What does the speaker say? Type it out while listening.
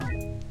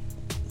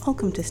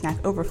Welcome to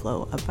Snack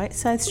Overflow, a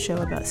bite-sized show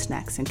about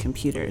snacks and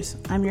computers.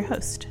 I'm your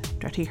host,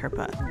 Drati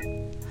Herpa.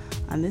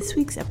 On this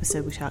week's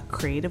episode, we talk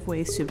creative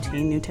ways to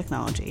obtain new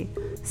technology,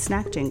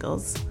 snack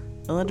jingles,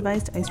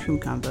 ill-advised ice cream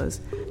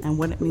combos, and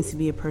what it means to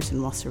be a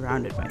person while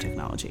surrounded by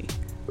technology.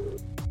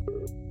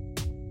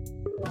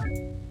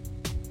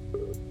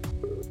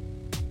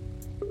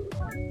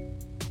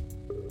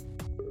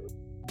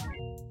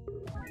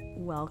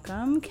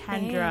 Welcome,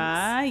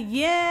 Kendra. Thanks.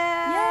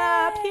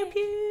 Yeah! Yay! Pew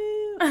pew!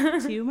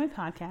 To my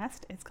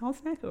podcast. It's called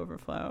Snack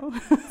Overflow.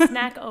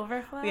 Snack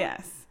Overflow?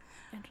 Yes.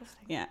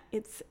 Interesting. Yeah,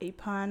 it's a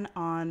pun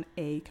on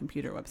a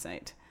computer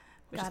website,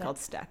 which is called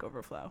Stack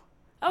Overflow.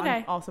 Okay.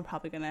 I'm also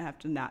probably going to have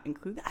to not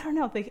include that. I don't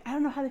know. I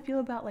don't know how they feel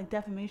about like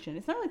defamation.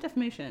 It's not really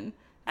defamation.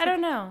 I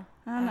don't know.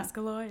 Ask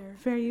a lawyer.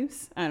 Fair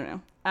use? I don't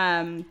know.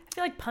 I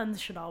feel like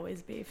puns should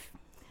always be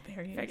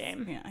fair use. Fair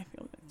game. Yeah, I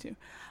feel that too.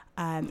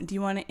 Do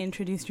you want to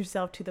introduce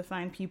yourself to the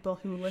fine people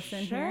who listen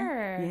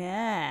here? Sure.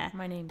 Yeah.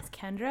 My name's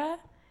Kendra.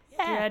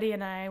 Yeah. Drati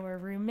and I were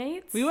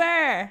roommates. We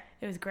were.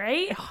 It was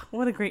great. Oh,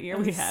 what a great year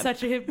we had.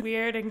 Such a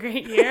weird and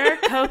great year.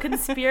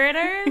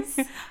 Co-conspirators.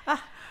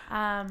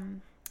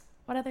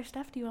 What other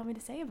stuff do you want me to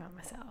say about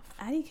myself?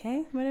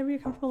 IDK, whatever you're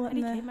comfortable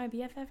letting IDK, my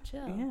BFF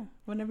chill. Yeah,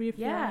 whenever you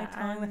feel like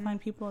telling the fine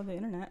people of the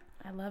internet.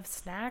 I love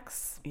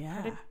snacks.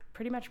 Yeah.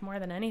 Pretty much more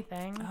than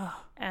anything.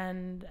 Oh.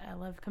 And I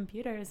love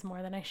computers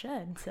more than I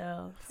should.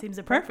 So it seems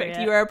appropriate.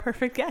 Perfect. You are a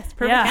perfect guest.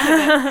 Perfect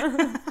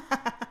candidate.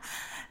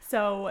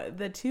 So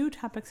the two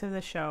topics of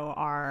the show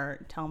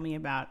are tell me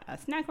about a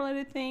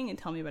snack-related thing and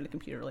tell me about a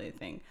computer-related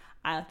thing.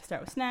 I like to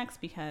start with snacks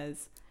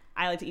because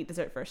I like to eat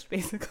dessert first,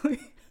 basically.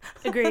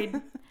 Agreed.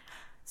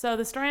 So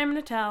the story I'm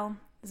going to tell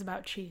is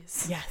about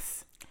cheese.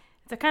 Yes.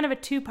 It's a kind of a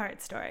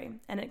two-part story,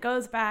 and it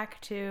goes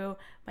back to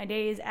my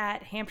days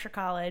at Hampshire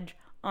College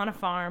on a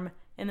farm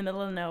in the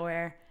middle of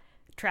nowhere,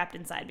 trapped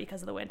inside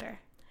because of the winter.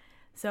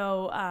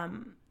 So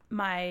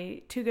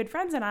my two good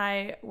friends and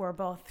I were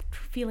both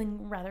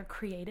feeling rather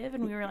creative,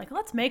 and we were like,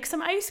 let's make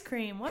some ice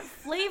cream. What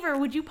flavor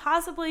would you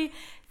possibly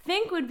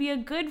think would be a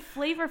good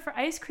flavor for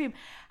ice cream?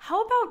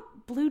 How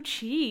about blue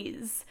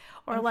cheese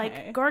or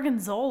like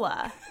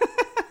gorgonzola?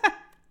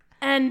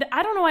 And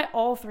I don't know why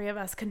all three of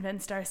us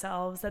convinced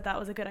ourselves that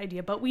was a good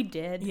idea, but we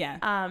did. Yeah.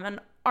 And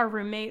our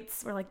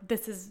roommates were like,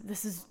 this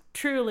is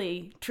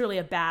truly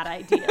a bad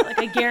idea. Like,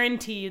 I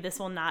guarantee you this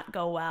will not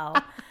go well.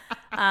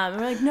 We're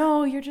like,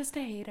 no, you're just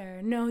a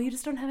hater. No, you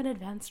just don't have an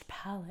advanced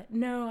palate.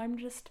 No, I'm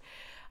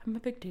a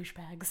big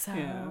douchebag. So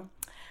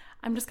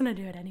I'm just going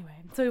to do it anyway.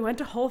 So we went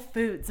to Whole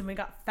Foods and we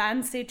got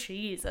fancy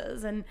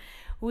cheeses and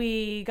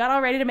we got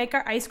all ready to make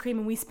our ice cream,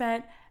 and we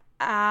spent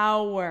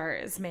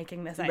hours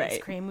making this ice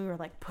cream. We were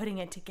like putting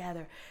it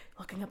together,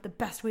 looking up the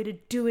best way to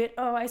do it.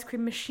 Oh, ice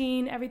cream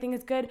machine, everything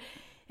is good.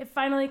 It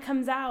finally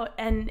comes out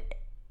and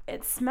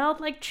it smelled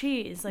like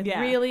cheese, like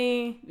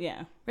really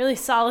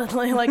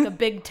solidly, like a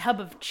big tub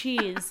of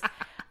cheese.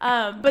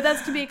 But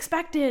that's to be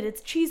expected.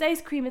 It's cheese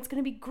ice cream. It's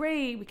going to be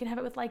great. We can have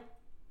it with like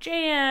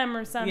jam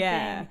or something.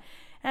 Yeah.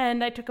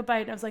 And I took a bite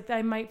and I was like,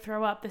 I might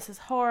throw up. This is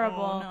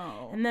horrible. Oh,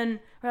 no. And then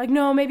we're like,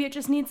 no, maybe it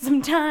just needs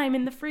some time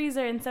in the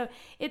freezer. And so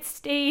it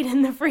stayed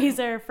in the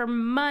freezer for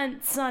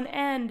months on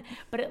end,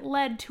 but it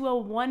led to a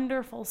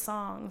wonderful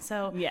song.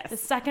 So the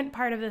second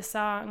part of this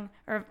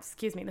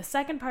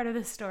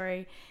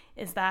story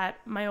is that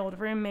my old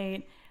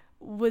roommate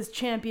was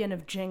champion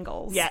of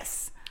jingles.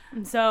 Yes.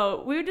 And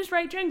so we would just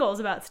write jingles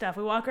about stuff.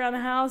 We walk around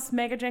the house,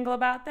 make a jingle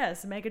about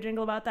this, make a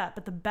jingle about that.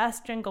 But the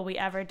best jingle we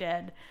ever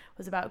did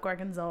was about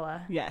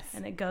gorgonzola. Yes.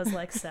 And it goes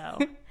like so.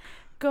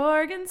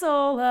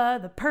 Gorgonzola,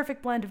 the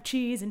perfect blend of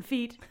cheese and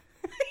feet.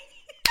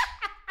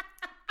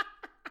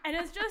 And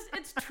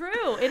it's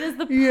true. It is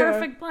the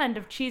perfect blend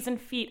of cheese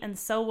and feet. And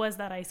so was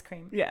that ice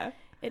cream. Yeah.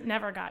 It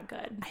never got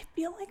good. I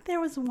feel like there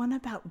was one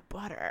about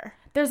butter.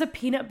 There's a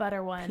peanut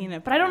butter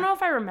one. But I don't know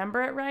if I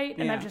remember it right,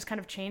 and I've just kind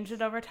of changed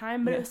it over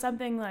time. But it was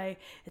something like,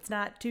 it's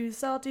not too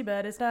salty,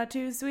 but it's not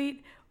too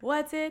sweet.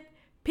 What's it?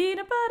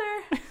 Peanut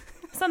butter.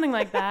 Something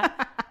like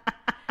that.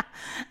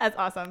 That's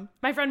awesome.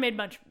 My friend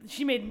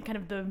she made kind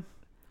of the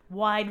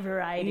wide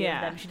variety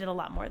of them. She did a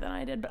lot more than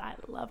I did, but I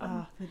love them.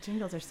 Oh, the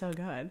jingles are so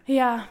good.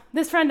 Yeah.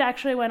 This friend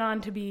actually went on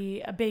to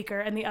be a baker,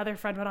 and the other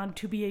friend went on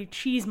to be a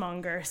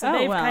cheesemonger. So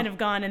they've kind of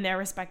gone in their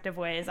respective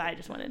ways. I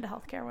just went into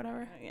healthcare,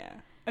 whatever. Yeah.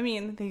 I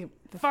mean,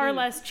 the far food.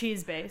 Less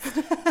cheese-based,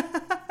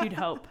 you'd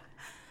hope.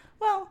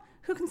 Well,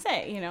 who can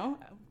say,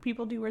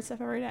 people do weird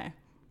stuff every day.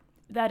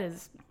 That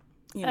is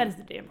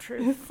the damn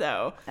truth.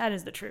 So. That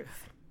is the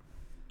truth.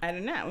 I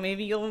don't know.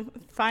 Maybe you'll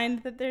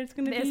find that there's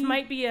going to be. This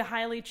might be a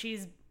highly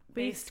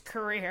cheese-based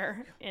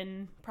career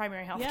in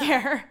primary healthcare.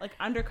 Yeah. Like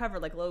undercover,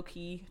 like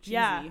low-key, cheesy.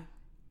 Yeah.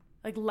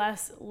 Like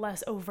less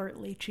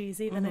overtly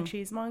cheesy than a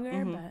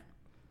cheesemonger,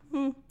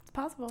 but it's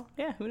possible.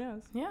 Yeah, who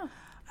knows? Yeah.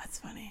 That's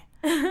funny.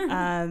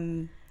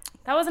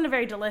 That wasn't a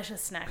very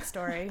delicious snack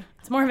story.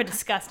 It's more of a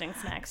disgusting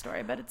snack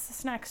story, but it's a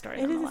snack story.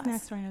 It is a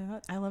snack story.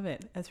 I love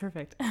it. That's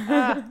perfect.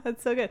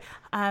 That's so good.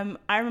 I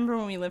remember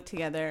when we lived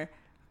together,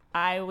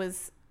 I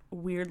was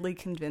weirdly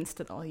convinced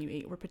that all you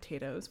ate were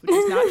potatoes, which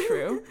is not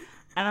true.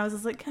 And I was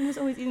just like, Kendra's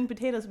always eating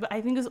potatoes. But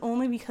I think it's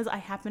only because I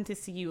happened to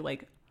see you,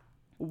 like,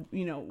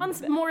 you know. On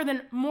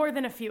more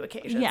than a few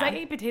occasions. Yeah. I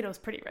ate potatoes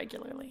pretty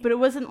regularly. But it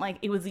wasn't like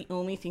it was the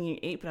only thing you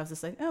ate. But I was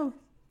just like, oh,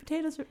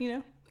 potatoes are, you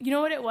know. You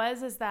know what it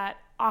was is that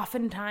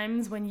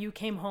oftentimes when you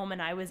came home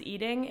and I was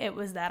eating, it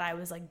was that I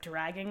was like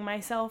dragging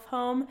myself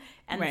home,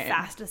 and the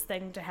fastest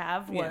thing to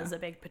have was a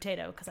baked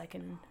potato because I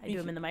do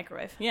them in the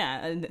microwave.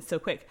 Yeah, and it's so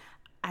quick.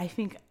 I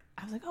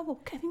was like, oh, well,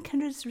 I think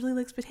Kendra just really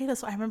likes potatoes.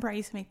 So I remember I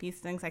used to make these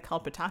things I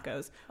called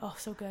potacos. Oh,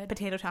 so good.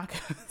 Potato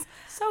tacos.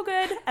 So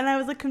good. And I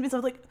was like convinced. I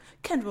was like,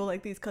 Kendra will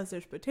like these because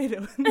there's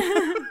potato in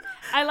them.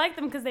 I liked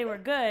them because they were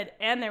good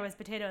and there was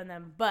potato in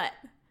them, but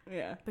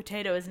yeah,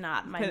 potato is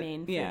not my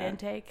main food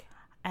intake.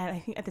 And I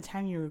think at the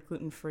time you were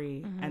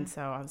gluten-free. Mm-hmm. And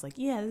so I was like,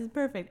 yeah, this is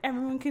perfect.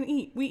 Everyone can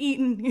eat. We eat.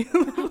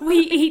 We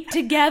eat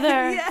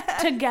together. Yeah.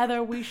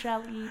 Together we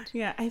shall eat.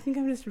 Yeah, I think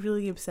I'm just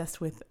really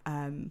obsessed with,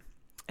 and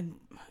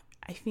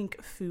I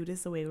think food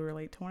is the way we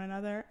relate to one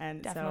another.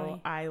 And Definitely.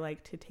 So I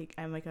like to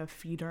I'm like a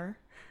feeder.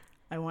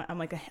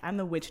 I'm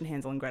the witch in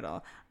Hansel and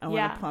Gretel. I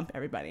want to plump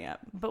everybody up,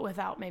 but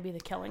without maybe the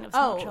killing of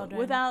small children.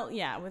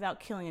 Without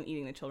killing and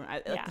eating the children.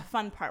 Like the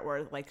fun part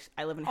where like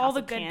I live in a house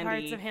of candy. All the good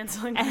parts of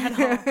Hansel and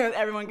Gretel.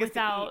 Everyone gets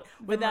to eat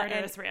without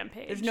murderous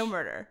rampage. There's no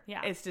murder.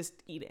 Yeah, it's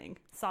just eating.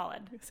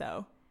 Solid.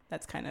 So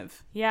that's kind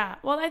of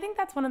Well, I think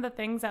that's one of the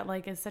things that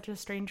like is such a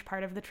strange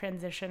part of the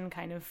transition,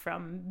 kind of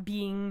from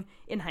being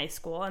in high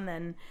school and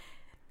then.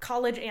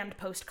 College and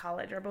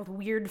post-college are both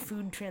weird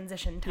food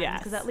transition times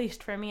because at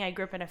least for me, I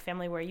grew up in a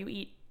family where you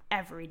eat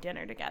every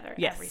dinner together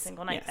every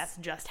single night. Yes. That's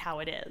just how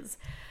it is.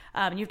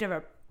 You have to have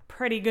a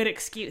pretty good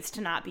excuse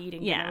to not be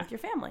eating dinner with your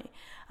family.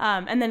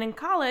 And then in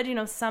college, you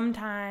know,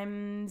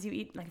 sometimes you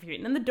eat, like if you're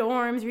eating in the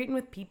dorms, you're eating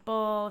with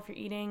people, if you're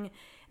eating...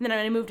 And then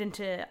when I moved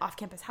into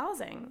off-campus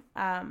housing,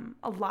 a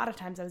lot of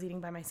times I was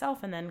eating by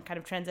myself and then kind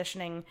of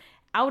transitioning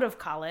out of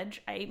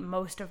college. I ate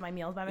most of my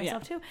meals by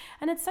myself too.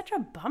 And it's such a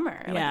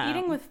bummer. Yeah. Like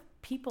eating with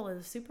people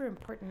is super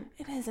important.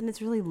 It is, and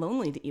it's really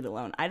lonely to eat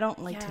alone. I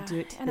don't like to do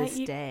it to this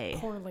day. I eat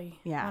poorly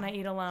when I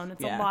eat alone.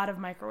 It's a lot of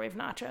microwave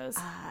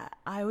nachos.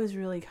 I was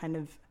really kind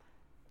of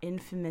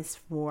infamous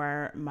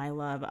for my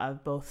love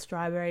of both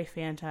strawberry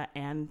Fanta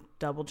and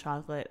double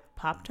chocolate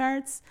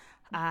Pop-Tarts.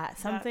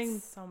 That's so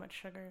much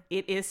sugar.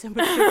 It is so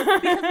much sugar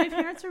because my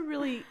parents are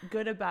really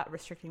good about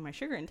restricting my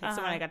sugar intake.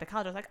 So when I got to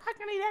college, I was like, I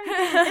can eat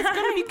anything. It's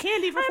going to be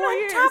candy for 4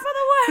 years. Top of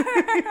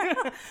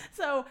the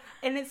world.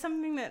 And it's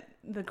something that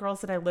the girls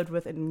that I lived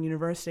with in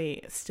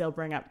university still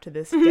bring up to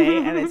this day.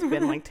 And it's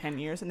been like 10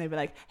 years. And they'd be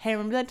like, hey,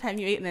 remember that time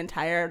you ate an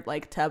entire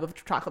like tub of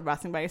chocolate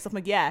frosting by yourself? I'm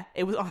like, yeah,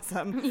 it was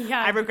awesome.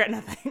 Yeah. I regret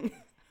nothing.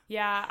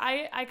 Yeah,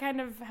 I kind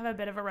of have a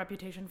bit of a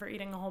reputation for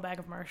eating a whole bag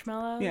of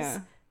marshmallows.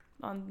 Yeah.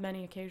 On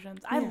many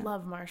occasions. I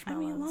love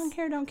marshmallows. I mean, long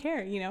hair, don't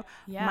care, you know?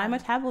 Yeah. My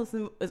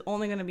metabolism is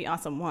only going to be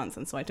awesome once,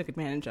 and so I took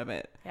advantage of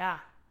it. Yeah.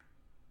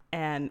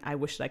 And I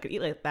wished that I could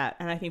eat like that.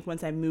 And I think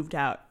once I moved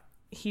out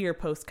here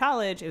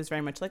post-college, it was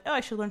very much like, oh,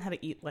 I should learn how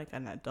to eat like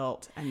an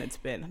adult, and it's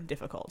been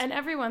difficult. And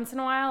every once in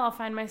a while, I'll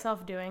find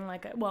myself doing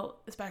like,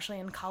 especially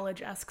in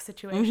college-esque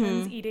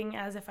situations, eating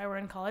as if I were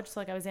in college. So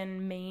like I was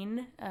in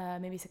Maine,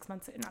 maybe several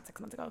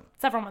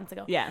months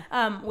ago.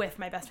 Yeah. With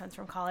my best friends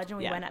from college, and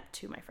we went up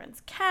to my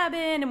friend's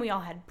cabin, and we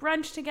all had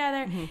brunch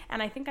together.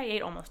 And I think I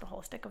ate almost a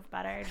whole stick of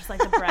butter. Just like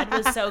the bread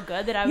was so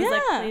good that I was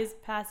like, please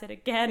pass it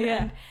again.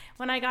 Yeah. And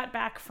when I got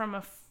back from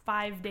a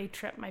 5-day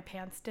trip, my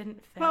pants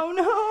didn't fit. Oh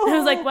no. And I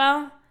was like,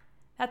 well,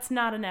 that's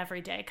not an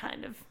everyday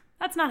kind of,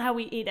 that's not how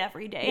we eat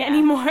every day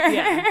anymore.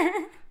 Yeah.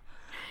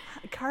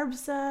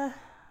 Carbs are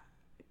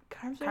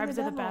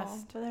the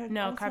best.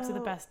 No, carbs are the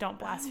best. Don't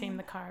blaspheme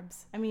the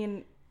carbs. I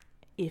mean,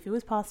 if it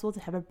was possible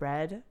to have a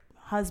bread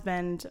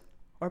husband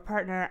or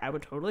partner, I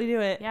would totally do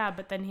it. Yeah,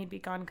 but then he'd be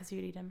gone because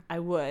you'd eat him. I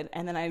would,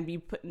 and then I'd be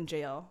put in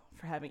jail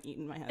for having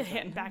eaten my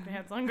husband. Back to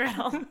Hansel and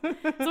Gretel. So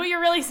what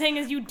you're really saying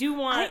is you do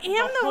want I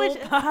am the witch.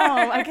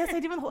 Oh, I guess I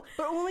do want the whole,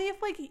 but only if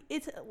like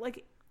it's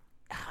like,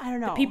 I don't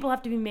know. The people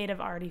have to be made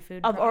of already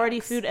food.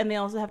 And they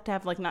also have to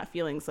have like not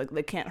feelings, like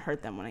they can't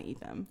hurt them when I eat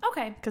them.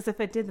 Okay. Because if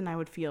it did, then I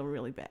would feel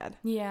really bad.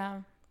 Yeah.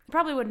 It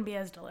probably wouldn't be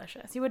as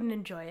delicious. You wouldn't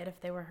enjoy it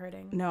if they were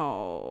hurting.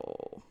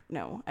 No.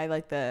 I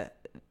like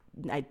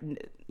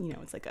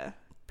it's like a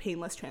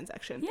painless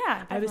transaction. Yeah,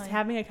 definitely. I was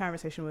having a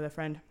conversation with a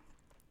friend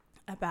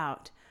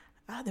about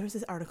there was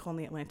this article in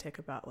The Atlantic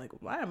about like,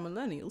 why are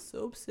millennials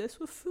so obsessed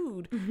with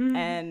food?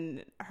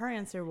 And her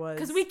answer was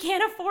because we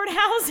can't afford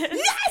houses. Yes,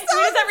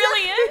 is that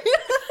really it?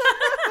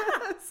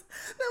 Yes,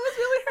 that was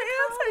really her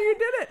answer. You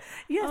did it.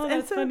 Yes. Oh,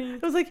 that's funny.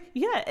 I was like,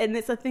 yeah, and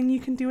it's a thing you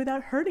can do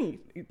without hurting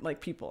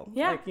like people.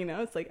 Yeah, like, you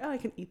know, it's like, oh, I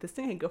can eat this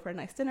thing, I can go for a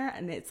nice dinner,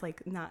 and it's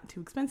like not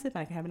too expensive,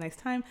 and I can have a nice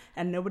time,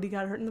 and nobody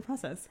got hurt in the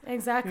process.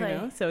 Exactly. You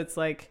know? So it's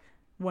like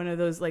one of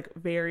those like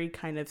very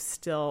kind of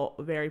still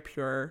very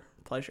pure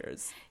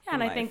pleasures. Yeah,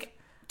 and life. I think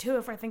too,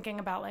 if we're thinking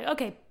about like,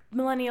 okay,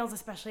 millennials,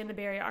 especially in the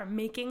Bay Area, are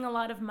making a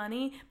lot of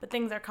money, but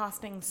things are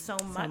costing so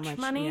much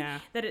money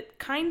that it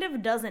kind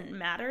of doesn't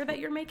matter that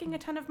you're making a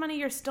ton of money.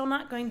 You're still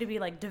not going to be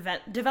like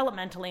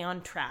developmentally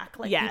on track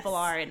like people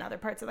are in other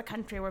parts of the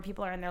country where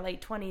people are in their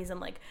late 20s and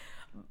like,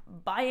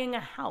 buying a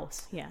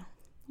house. Yeah.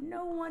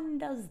 No one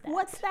does that.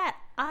 What's that?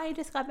 I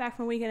just got back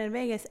from a weekend in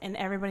Vegas, and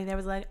everybody there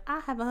was like,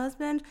 I have a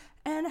husband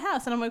and a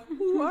house. And I'm like,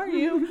 who are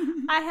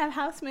you? I have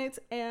housemates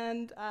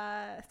and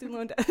student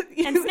loan debt.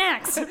 And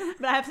snacks.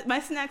 But my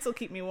snacks will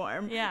keep me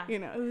warm. Yeah. You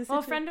know. It was Well,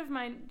 a friend of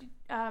mine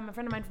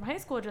from high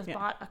school just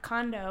bought a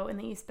condo in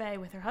the East Bay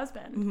with her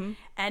husband.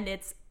 And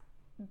it's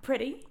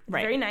pretty. It's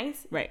very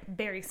nice. Right.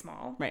 Very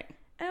small. Right.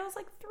 And it was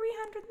like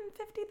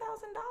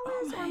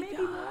 $350,000 or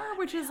maybe more,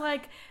 which is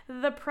like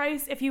the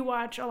price. If you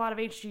watch a lot of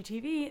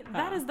HGTV,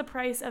 that is the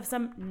price of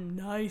some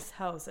nice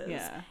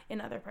houses in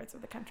other parts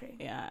of the country.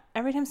 Yeah.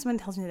 Every time someone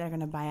tells me they're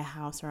going to buy a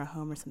house or a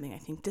home or something, I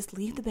think just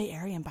leave the Bay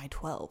Area and buy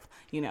 12,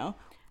 you know?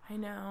 I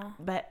know.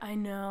 But I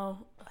know.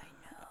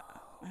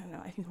 I don't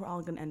know. I think we're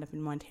all going to end up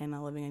in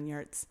Montana living in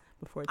yurts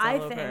before it's all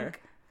over. I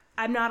think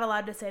I'm not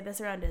allowed to say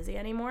this around Izzy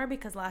anymore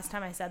because last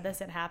time I said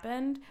this, it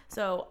happened.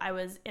 So I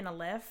was in a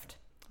Lyft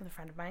with a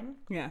friend of mine,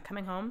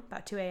 coming home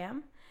about 2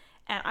 a.m.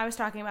 And I was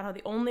talking about how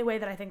the only way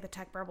that I think the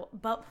tech bubble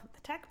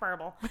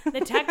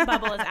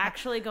is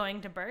actually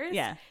going to burst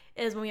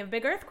is when we have a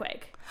big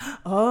earthquake.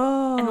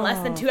 Oh. And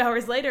less than 2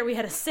 hours later, we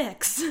had a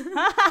 6.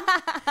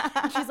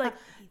 And she's like,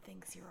 he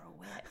thinks you're a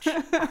witch.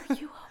 Are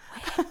you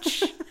a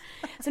witch?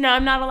 So now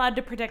I'm not allowed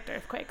to predict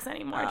earthquakes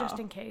anymore, just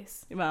in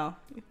case. Well,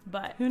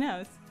 but who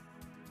knows?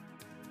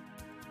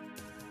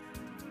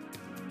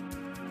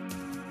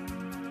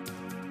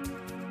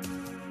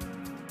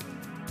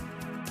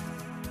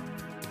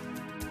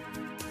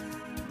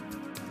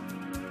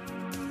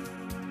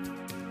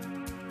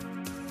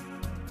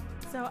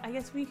 So I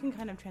guess we can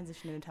kind of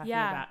transition into talking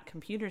about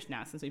computers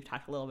now, since we've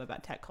talked a little bit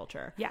about tech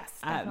culture. Yes,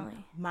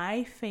 definitely.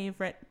 My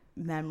favorite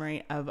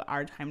memory of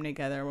our time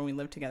together when we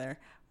lived together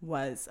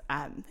was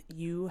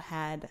you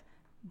had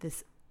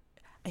this,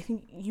 I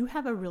think you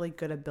have a really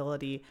good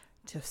ability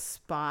to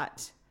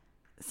spot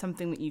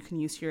something that you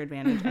can use to your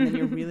advantage, and then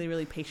you're really,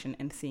 really patient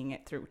in seeing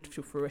it through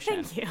to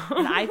fruition. Thank you.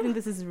 And I think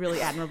this is really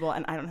admirable,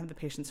 and I don't have the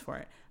patience for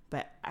it.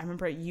 But I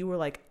remember you were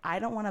like, I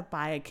don't want to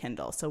buy a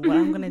Kindle. So what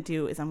I'm going to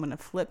do is I'm going to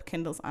flip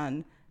Kindles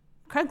on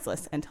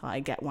Craigslist until I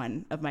get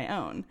one of my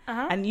own.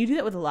 And you do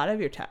that with a lot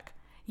of your tech.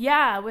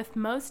 Yeah, with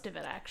most of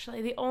it,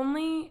 actually. The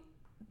only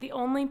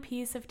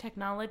piece of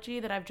technology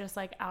that I've just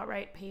like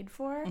outright paid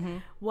for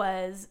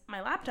was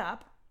my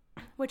laptop,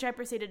 which I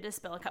proceeded to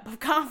spill a cup of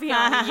coffee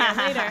on a year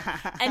later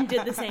and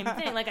did the same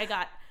thing. Like I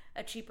got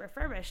a cheap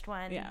refurbished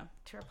one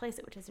to replace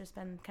it, which has just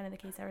been kind of the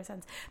case ever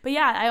since. But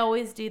yeah, I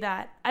always do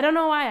that. I don't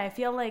know why. I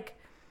feel like,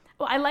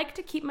 I like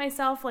to keep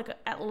myself like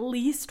at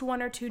least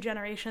 1 or 2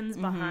 generations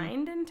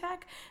behind in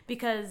tech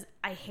because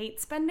I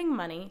hate spending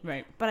money,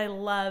 but I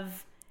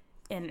love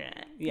the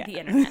internet.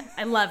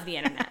 I love the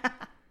internet.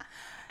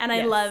 And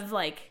I love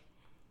like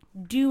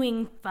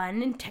doing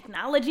fun and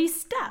technology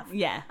stuff.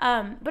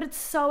 But it's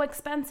so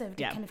expensive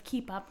to kind of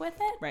keep up with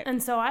it.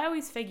 And so I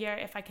always figure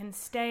if I can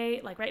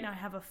stay, like right now I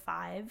have an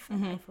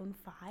iPhone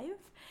 5,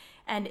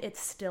 and it's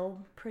still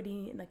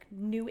pretty like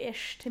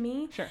new-ish to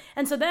me.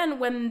 And so then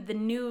when the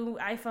new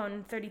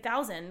iPhone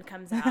 30,000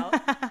 comes out,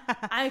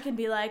 I can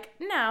be like,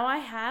 now I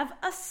have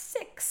a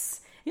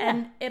 6.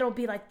 And it'll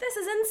be like, this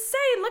is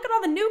insane. Look at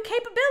all the new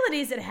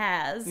capabilities it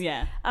has.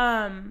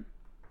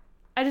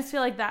 I just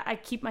feel like that I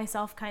keep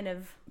myself kind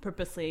of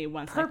purposely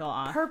one cycle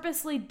off,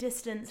 purposely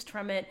distanced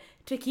from it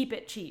to keep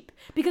it cheap,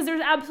 because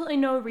there's absolutely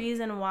no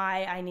reason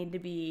why I need to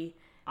be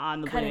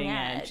on the cutting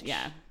edge.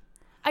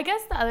 I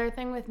guess the other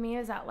thing with me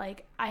is that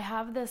like I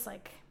have this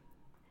like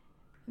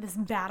this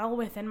battle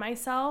within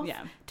myself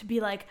to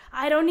be like,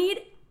 I don't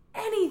need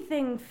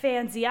anything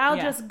fancy. I'll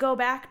just go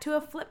back to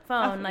a flip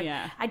phone.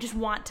 I just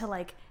want to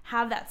like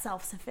have that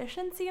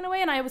self-sufficiency in a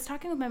way. And I was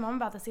talking with my mom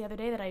about this the other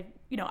day that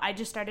I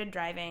just started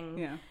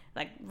driving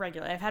like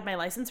regularly. I've had my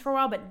license for a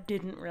while, but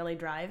didn't really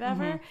drive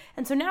ever.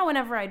 And so now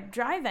whenever I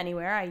drive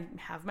anywhere, I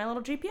have my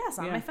little GPS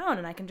on my phone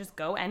and I can just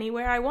go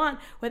anywhere I want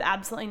with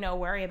absolutely no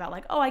worry about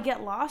like, oh, I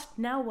get lost.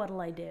 Now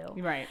what'll I do?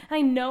 And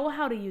I know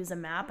how to use a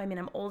map. I mean,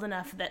 I'm old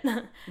enough that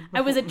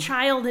I was a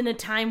child in a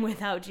time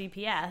without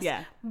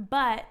GPS.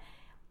 But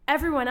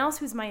everyone else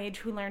who's my age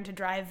who learned to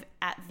drive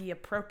at the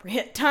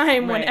appropriate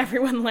time when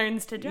everyone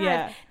learns to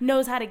drive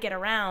knows how to get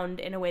around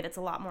in a way that's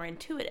a lot more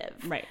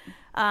intuitive.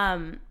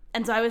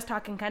 And so I was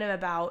talking kind of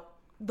about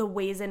the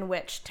ways in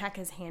which tech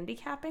is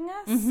handicapping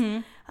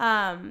us,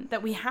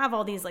 that we have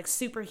all these like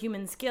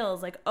superhuman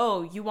skills. Like,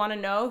 oh, you want to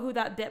know who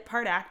that bit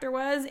part actor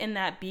was in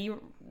that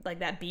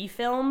B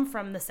film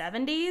from the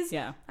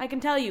 70s? I can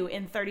tell you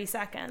in 30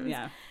 seconds,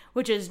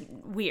 which is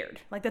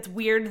weird. Like that's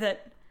weird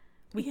that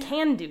we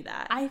can do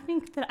that. I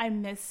think that I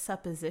miss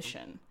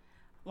supposition.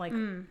 Like,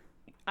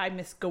 I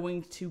miss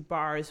going to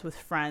bars with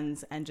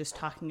friends and just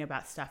talking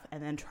about stuff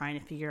and then trying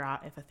to figure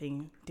out if a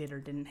thing did or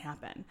didn't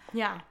happen.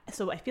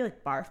 So I feel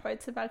like bar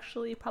fights have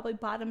actually probably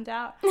bottomed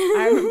out.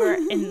 I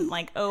remember in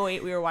like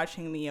 2008, we were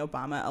watching the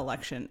Obama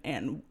election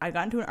and I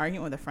got into an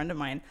argument with a friend of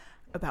mine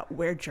about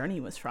where Journey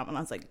was from. And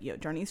I was like, yo,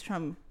 Journey's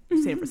from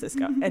San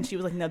Francisco. And she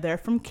was like, no, they're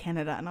from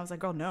Canada. And I was like,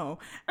 girl, no.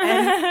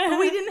 And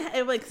we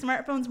didn't like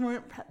smartphones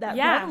weren't that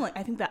prevalent.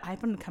 I think that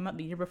iPhone had come out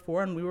the year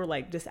before and we were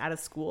like just out of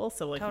school.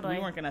 So like we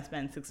weren't going to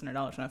spend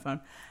 $600 on a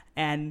phone.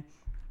 And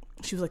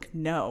she was like,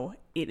 no,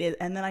 it is.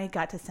 And then I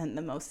got to send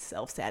the most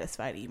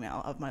self-satisfied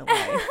email of my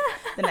life.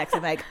 The next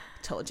time, like,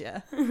 told you.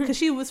 Because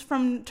she was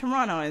from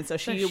Toronto. And so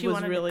she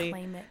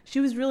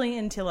was really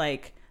into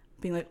like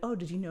being like, oh,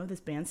 did you know this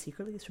band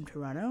secretly is from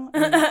Toronto?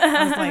 And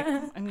I was like,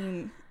 I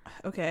mean,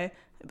 okay.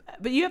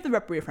 But you have the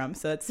rep where you're from,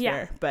 so that's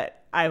fair.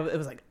 But it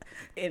was like,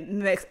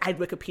 I'd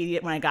Wikipedia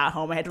it when I got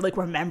home. I had to like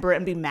remember it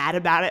and be mad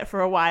about it for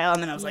a while.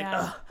 And then I was like,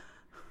 ugh.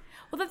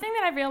 Well, the thing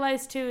that I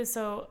realized too is,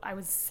 so I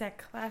was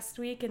sick last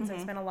week, and so I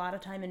spent a lot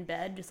of time in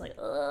bed, just like,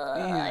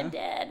 I'm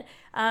dead.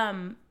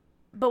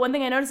 But one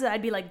thing I noticed is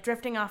I'd be like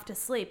drifting off to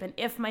sleep, and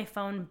if my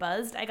phone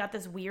buzzed, I got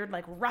this weird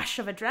like rush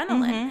of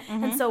adrenaline.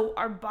 And so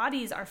our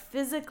bodies are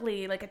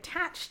physically like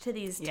attached to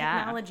these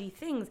technology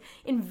things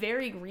in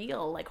very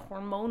real like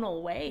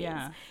hormonal ways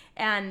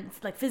and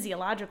like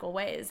physiological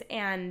ways.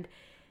 And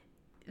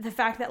the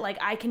fact that like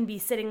I can be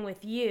sitting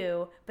with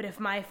you, but if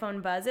my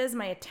phone buzzes,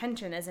 my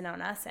attention isn't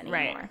on us anymore.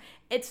 Right.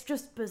 It's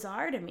just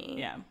bizarre to me.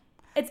 Yeah.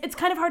 It's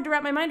kind of hard to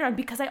wrap my mind around,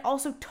 because I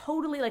also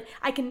totally like,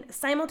 I can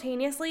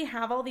simultaneously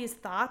have all these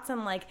thoughts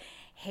and like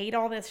hate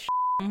all this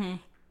shit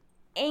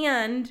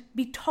and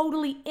be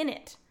totally in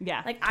it.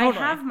 Yeah. Like totally.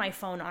 I have my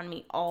phone on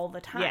me all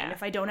the time. Yeah.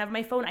 If I don't have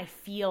my phone, I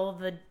feel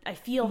the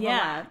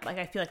lack. Like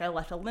I feel like I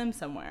left a limb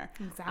somewhere.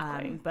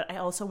 Exactly. But I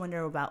also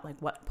wonder about like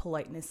what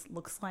politeness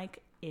looks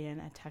like in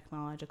a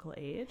technological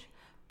age.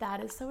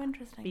 That is so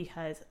interesting.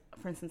 Because,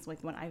 for instance,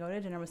 like when I go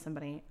to dinner with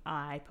somebody,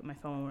 I put my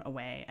phone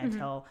away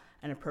until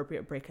an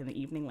appropriate break in the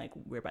evening, like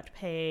we're about to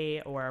pay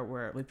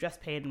or we've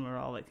just paid and we're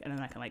all like, and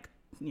then I can like,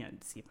 you know,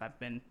 see if I've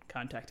been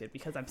contacted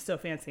because I'm so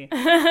fancy.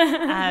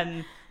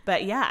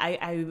 But yeah,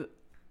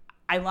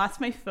 I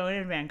lost my phone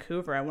in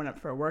Vancouver. I went up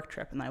for a work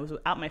trip and I was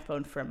without my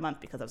phone for a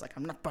month because I was like,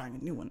 I'm not buying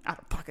a new one out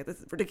of pocket.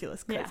 This is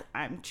ridiculous because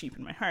I'm cheap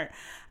in my heart.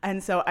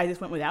 And so I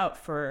just went without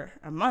for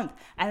a month.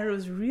 And it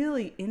was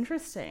really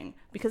interesting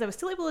because I was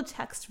still able to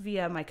text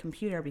via my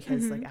computer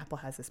because like Apple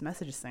has this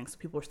messages thing. So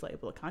people were still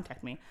able to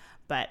contact me.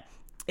 But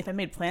if I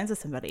made plans with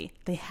somebody,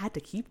 they had to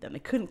keep them. They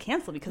couldn't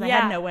cancel because I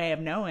had no way of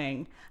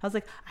knowing. I was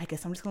like, I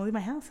guess I'm just going to leave my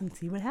house and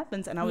see what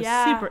happens. And I was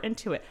super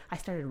into it. I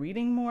started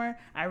reading more.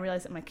 I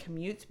realized that my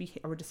commutes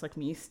were just like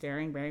me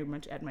staring very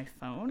much at my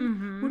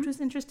phone, which was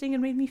interesting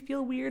and made me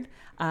feel weird.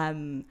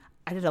 I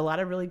did a lot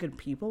of really good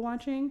people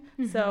watching.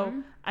 So,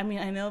 I mean,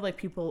 I know like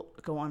people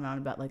go on and on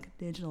about like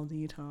digital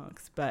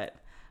detox, but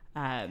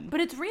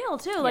it's real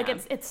too. Like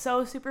it's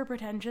so super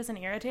pretentious and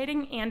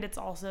irritating, and it's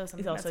also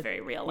something that's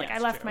very real. Like I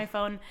left my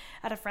phone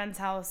at a friend's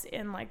house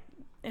in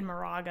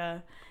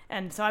Moraga,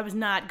 and so I was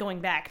not going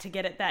back to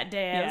get it that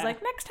day. I was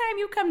like, next time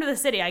you come to the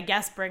city, I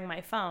guess bring my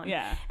phone.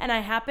 Yeah. And I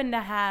happened to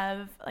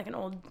have like an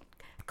old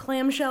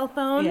clamshell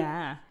phone.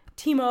 Yeah.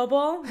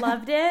 T-Mobile,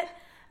 loved it.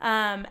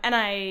 And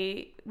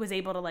I was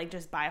able to like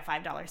just buy a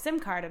 $5 SIM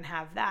card and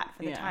have that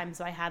for the time.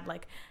 So I had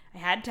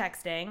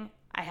texting,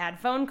 I had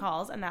phone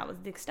calls, and that was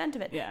the extent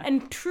of it. Yeah.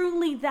 And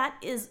truly that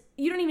is,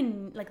 you don't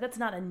even, like, that's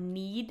not a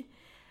need.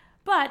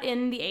 But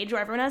in the age where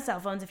everyone has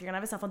cell phones, if you're going to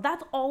have a cell phone,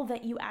 that's all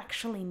that you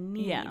actually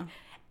need. Yeah.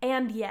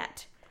 And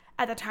yet,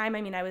 at the time,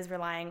 I mean, I was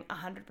relying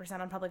 100%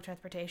 on public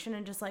transportation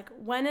and just like,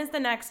 when is the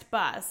next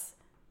bus?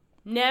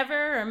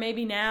 Never, or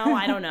maybe now,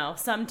 I don't know.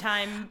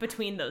 Sometime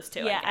between those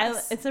two, I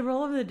guess. It's a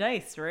roll of the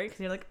dice, right? Because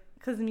you're like,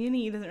 because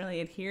Muni doesn't really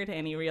adhere to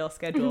any real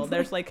schedule.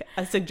 There's like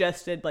a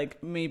suggested,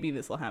 like, maybe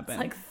this will happen. It's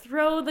like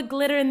throw the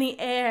glitter in the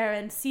air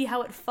and see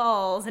how it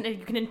falls. And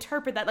you can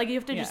interpret that. Like, you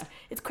have to just,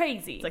 it's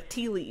crazy. It's like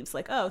tea leaves.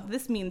 Like, oh,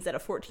 this means that a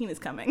 14 is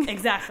coming.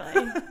 Exactly.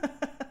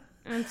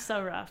 And it's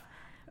so rough.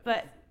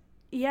 But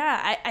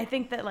yeah, I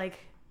think that like,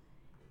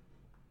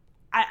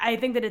 I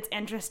think that it's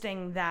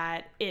interesting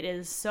that it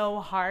is so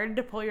hard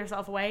to pull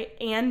yourself away,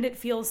 and it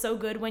feels so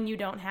good when you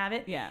don't have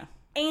it. Yeah.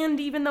 And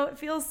even though it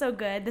feels so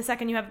good, the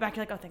second you have it back,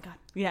 you're like, oh, thank God.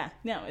 Yeah.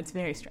 No, it's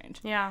very strange.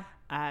 Yeah.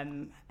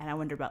 And I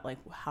wonder about, like,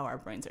 how our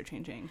brains are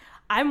changing.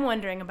 I'm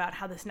wondering about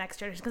how this next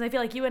generation, because I feel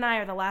like you and I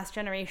are the last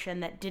generation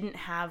that didn't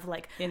have,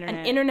 like,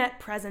 an internet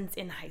presence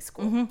in high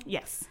school. Mm-hmm.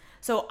 Yes.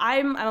 So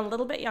I'm a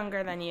little bit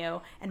younger than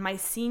you, and my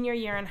senior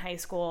year in high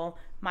school,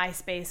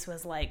 MySpace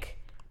was, like,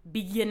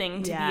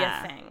 beginning to be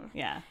a thing.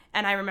 Yeah.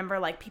 And I remember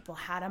like people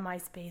had a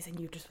MySpace and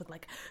you just would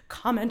like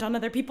comment on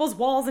other people's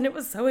walls and it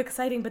was so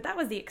exciting, but that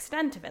was the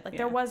extent of it. Like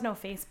there was no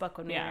Facebook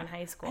when we were in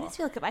high school. I just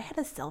feel like if I had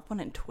a cell phone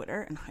and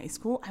Twitter in high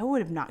school, I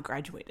would have not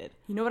graduated.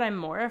 You know what I'm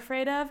more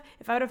afraid of?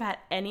 If I would have had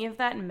any of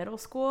that in middle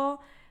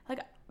school,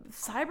 like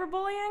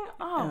cyberbullying?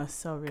 Oh,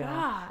 so real.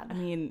 God. I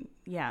mean,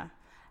 yeah.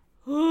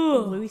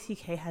 Louis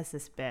C.K. has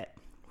this bit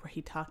where he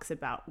talks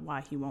about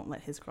why he won't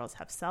let his girls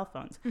have cell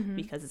phones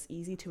because it's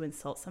easy to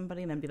insult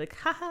somebody and then be like,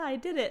 haha, I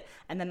did it.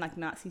 And then like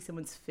not see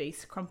someone's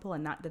face crumple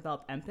and not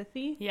develop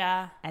empathy.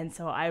 Yeah. And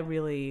so I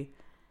really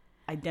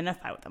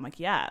identify with them. Like,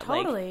 yeah,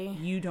 totally. Like,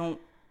 you don't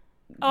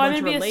I'm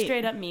going to be a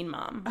straight up mean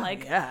mom.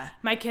 Like, yeah.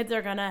 my kids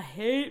are going to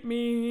hate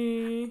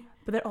me.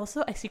 But they're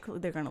also,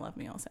 they're going to love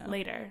me also.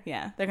 Later.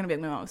 Yeah. They're going to be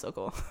like, my mom was so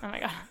cool. Oh my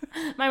God.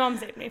 My mom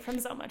saved me from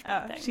so much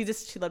bad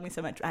things. She loved me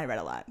so much. I read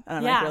a lot. And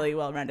I'm like really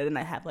well-rounded, and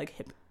I have like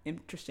hip,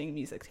 interesting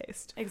music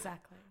taste.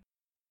 Exactly.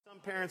 Some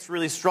parents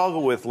really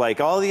struggle with,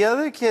 like, all the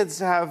other kids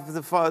have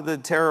the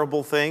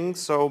terrible things,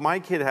 so my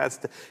kid has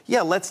to.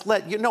 Yeah,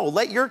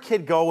 let your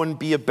kid go and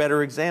be a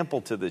better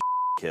example to the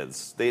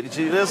kids.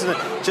 She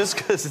doesn't, just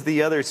because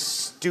the other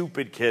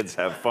stupid kids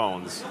have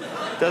phones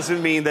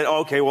doesn't mean that,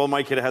 okay, well,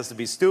 my kid has to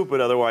be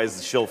stupid,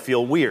 otherwise she'll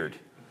feel weird.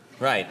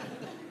 Right.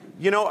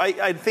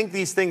 I think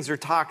these things are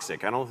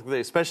toxic. I don't think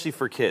especially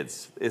for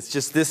kids. It's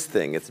just this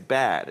thing. It's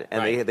bad.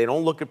 And they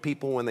don't look at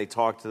people when they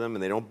talk to them,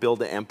 and they don't build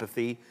the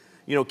empathy.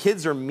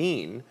 Kids are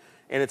mean,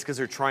 and it's because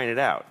they're trying it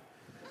out.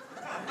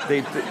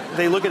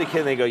 They look at a kid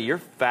and they go, "You're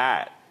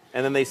fat."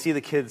 And then they see the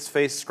kid's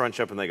face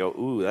scrunch up and they go,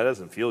 "Ooh, that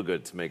doesn't feel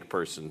good to make a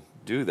person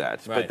do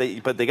that."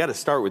 Right. But they got to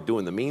start with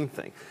doing the mean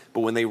thing.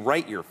 But when they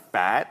write "you're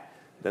fat,"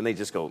 then they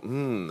just go,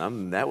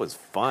 that was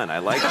fun. I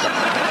like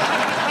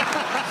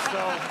that. So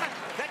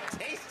that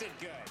tasted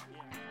good.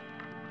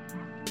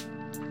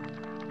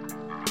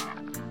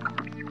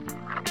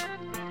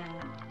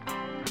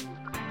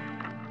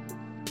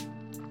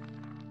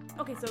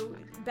 Okay, so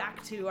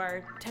back to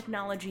our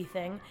technology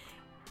thing.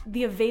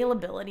 The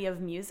availability of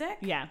music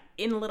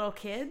in little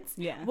kids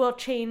will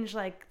change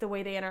like the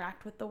way they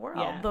interact with the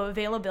world. The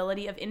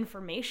availability of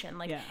information.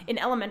 Like in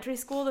elementary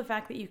school, the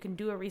fact that you can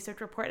do a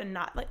research report and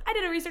not like, I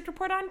did a research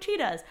report on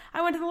cheetahs.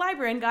 I went to the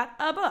library and got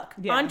a book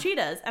on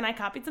cheetahs, and I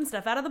copied some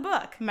stuff out of the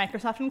book.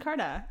 Microsoft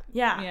Encarta.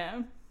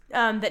 Yeah.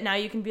 That now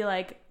you can be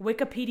like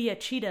Wikipedia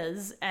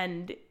cheetahs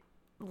and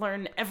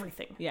learn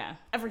everything. Yeah.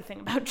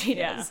 Everything about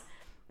cheetahs. Yeah.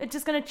 It's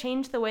just going to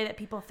change the way that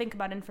people think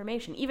about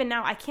information. Even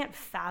now, I can't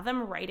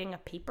fathom writing a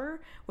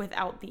paper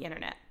without the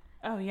internet.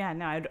 Oh, yeah.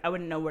 No, I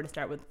wouldn't know where to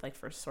start with, like,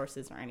 for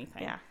sources or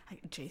anything. Yeah.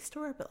 Like,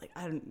 JSTOR, but, like,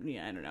 I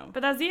don't know. But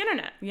that's the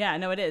internet. Yeah,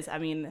 no, it is. I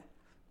mean,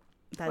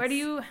 that's... Where do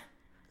you...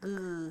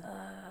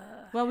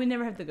 Well, we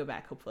never have to go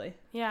back, hopefully.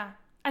 Yeah.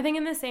 I think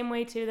in the same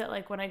way, too, that,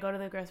 like, when I go to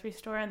the grocery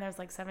store and there's,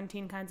 like,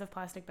 17 kinds of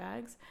plastic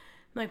bags...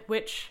 Like,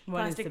 which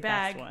plastic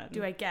bag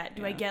do I get?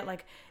 Do I get,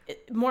 like,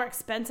 more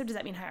expensive? Does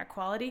that mean higher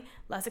quality?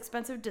 Less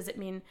expensive? Does it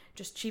mean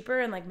just cheaper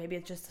and, like, maybe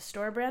it's just a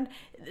store brand?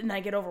 And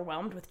I get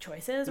overwhelmed with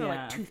choices or,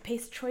 like,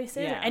 toothpaste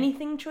choices or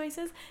anything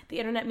choices. The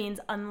internet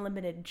means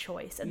unlimited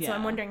choice. And so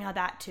I'm wondering how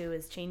that, too,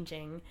 is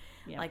changing,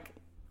 like,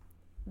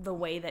 the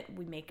way that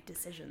we make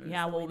decisions.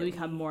 Yeah, well, we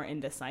become more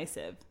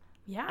indecisive.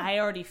 Yeah. I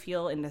already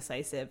feel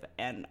indecisive,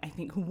 and I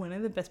think one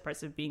of the best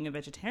parts of being a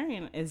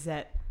vegetarian is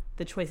that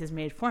the choice is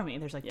made for me.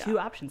 There's like two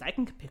options. I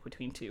can pick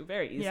between two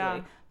very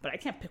easily, but I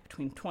can't pick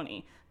between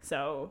 20.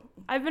 So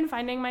I've been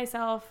finding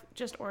myself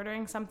just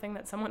ordering something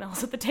that someone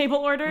else at the table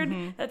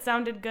ordered that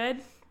sounded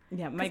good.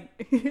 Yeah,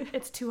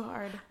 it's too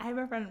hard. I have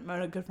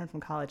a good friend from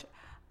college.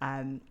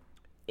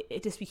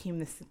 It just became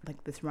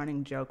this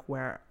running joke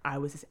where I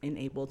was just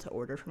unable to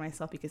order for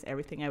myself because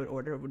everything I would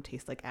order would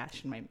taste like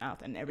ash in my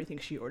mouth, and everything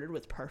she ordered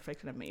was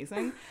perfect and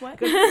amazing.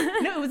 What?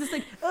 No, it was just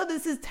like, oh,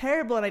 this is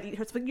terrible, and I'd eat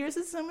hers, but yours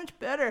is so much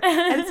better.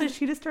 And so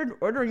she just started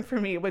ordering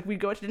for me. Like, we'd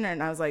go to dinner,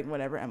 and I was like,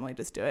 whatever, Emily,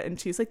 just do it. And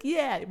she was like,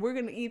 yeah, we're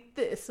gonna eat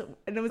this.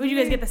 And it was. Would you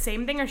guys get the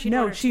same thing, or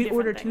she'd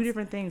order two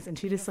different things, and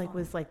she just like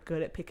was like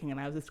good at picking, and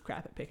I was just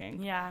crap at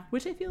picking. Yeah,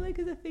 which I feel like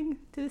is a thing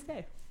to this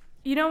day.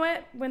 You know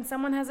what? When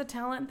someone has a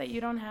talent that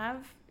you don't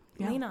have.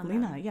 Lean on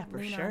them. Yeah,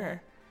 for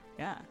sure.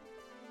 Yeah.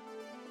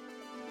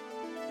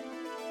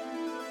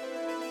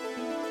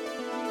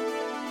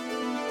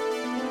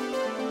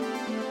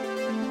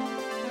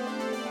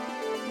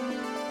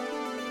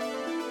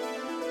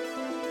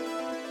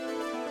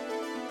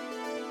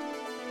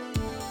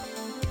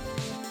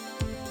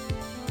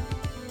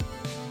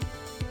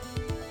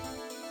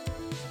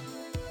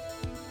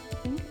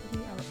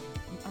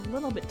 A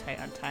little bit tight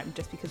on time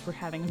just because we're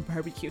having a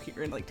barbecue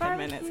here in like 10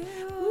 minutes.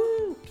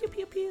 Woo! Pew,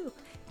 pew, pew.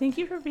 Thank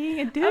you for being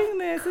and doing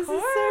this. This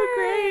is so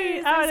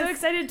great. I'm so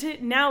excited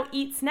to now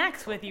eat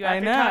snacks with you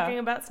after talking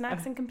about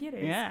snacks and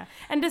computers. Yeah.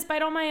 And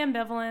despite all my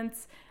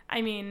ambivalence,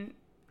 I mean,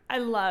 I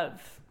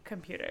love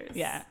computers.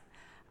 Yeah.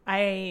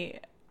 I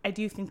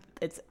do think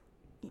it's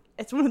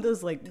one of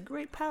those like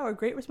great power,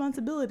 great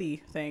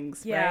responsibility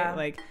things, right?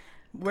 Like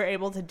we're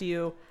able to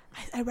do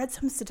I read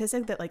some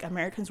statistic that like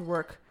Americans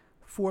work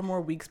 4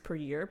 more weeks per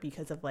year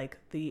because of like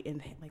the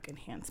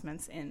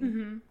enhancements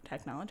in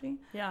technology,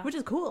 which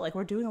is cool. Like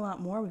we're doing a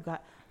lot more.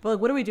 But like,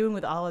 what are we doing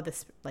with all of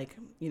this, like,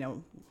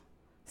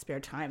 spare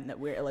time that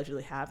we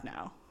allegedly have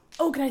now?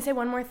 Oh, can I say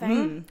one more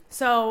thing?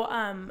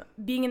 So,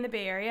 being in the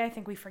Bay Area, I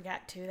think we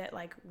forget too that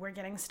like we're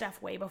getting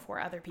stuff way before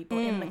other people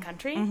in the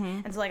country.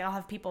 And so like I'll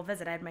have people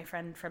visit. I had my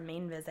friend from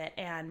Maine visit,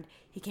 and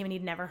he came and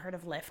he'd never heard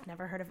of Lyft,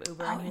 never heard of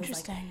Uber. Oh, and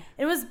interesting. Like,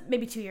 it was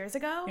maybe 2 years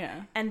ago.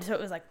 Yeah. And so it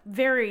was like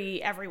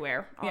very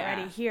everywhere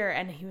already here.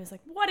 And he was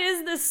like, "What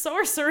is this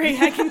sorcery?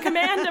 I can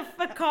command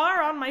a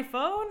car on my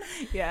phone."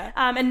 Yeah.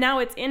 And now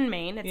it's in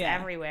Maine. It's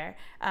everywhere.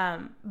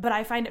 But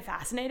I find it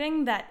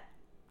fascinating that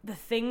the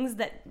things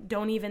that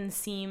don't even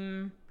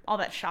seem all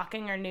that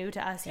shocking or new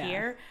to us Yeah.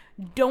 here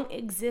don't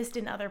exist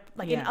in other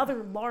in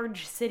other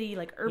large city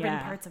urban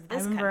parts of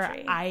this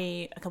country.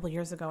 A couple of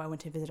years ago I went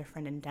to visit a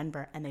friend in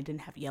Denver and they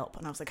didn't have Yelp,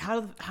 and I was like,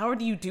 how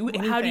do you do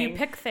anything? How do you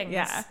pick things?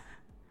 Yeah.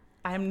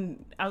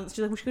 She's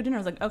like, we should go to dinner. I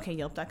was like, okay,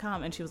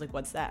 Yelp.com. And she was like,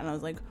 what's that? And I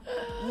was like,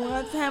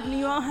 what's happening?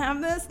 You all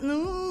have this?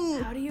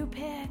 No. How do you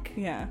pick?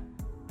 Yeah.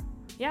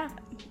 Yeah.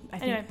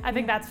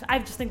 I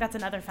just think that's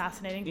another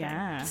fascinating thing.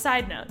 Yeah.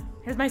 Side note.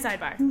 Here's my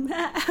sidebar.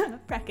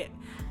 Bracket.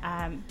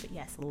 But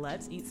yes,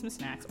 let's eat some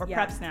snacks or Yeah.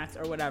 prep snacks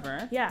or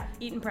whatever. Yeah.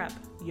 Eat and prep.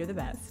 You're the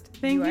best. You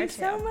Thank you are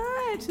so too.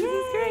 much. This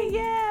is great.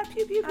 Yeah.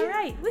 Pew, pew, pew. All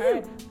right. All Woo.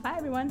 right. Bye,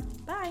 everyone.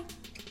 Bye.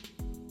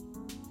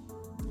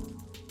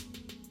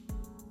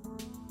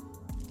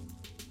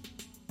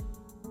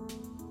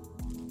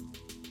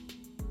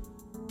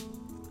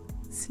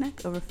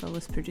 Snack Overflow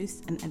was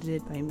produced and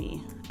edited by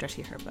me,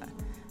 Drati Herpa.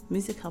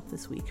 Music help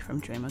this week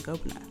from Drema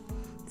Gobna.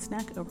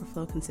 Snack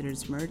Overflow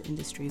considers Murd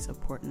Industries a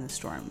port in the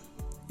storm.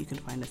 You can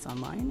find us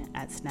online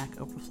at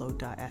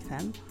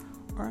snackoverflow.fm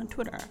or on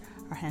Twitter.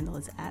 Our handle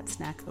is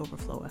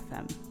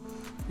 @snackoverflowfm.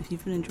 If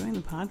you've been enjoying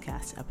the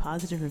podcast, a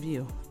positive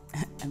review,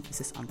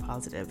 emphasis on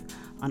positive,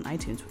 on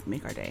iTunes would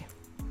make our day.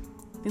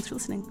 Thanks for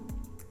listening.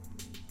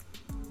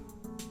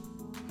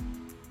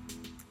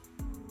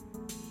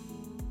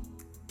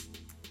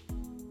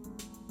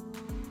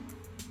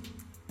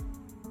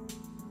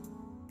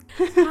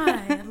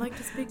 Hi. I'd like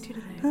to speak to you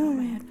today about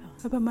my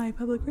headphones. How about my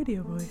public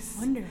radio voice?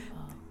 Wonderful.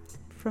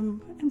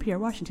 From NPR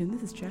Washington,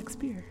 this is Jack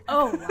Spear.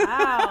 Oh,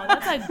 wow.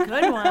 That's a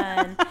good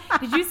one.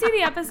 Did you see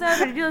the episode,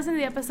 or did you listen to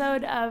the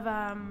episode of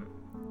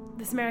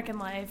This American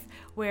Life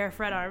where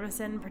Fred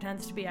Armisen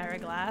pretends to be Ira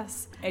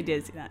Glass? I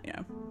did see that, yeah.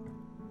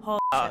 Holy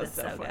shit, it's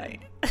so so funny.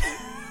 good.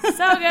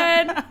 So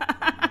good.